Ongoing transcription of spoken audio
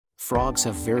frogs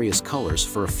have various colors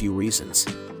for a few reasons.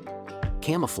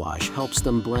 Camouflage helps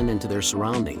them blend into their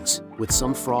surroundings, with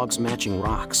some frogs matching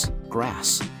rocks,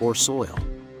 grass, or soil.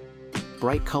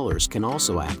 Bright colors can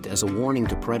also act as a warning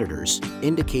to predators,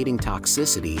 indicating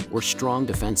toxicity or strong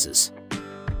defenses.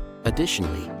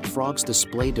 Additionally, frogs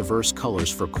display diverse colors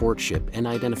for courtship and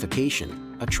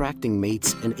identification, attracting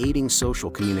mates and aiding social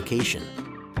communication.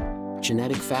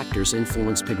 Genetic factors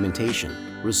influence pigmentation,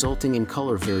 resulting in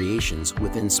color variations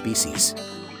within species.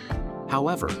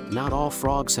 However, not all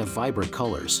frogs have vibrant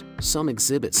colors. Some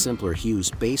exhibit simpler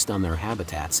hues based on their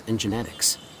habitats and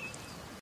genetics.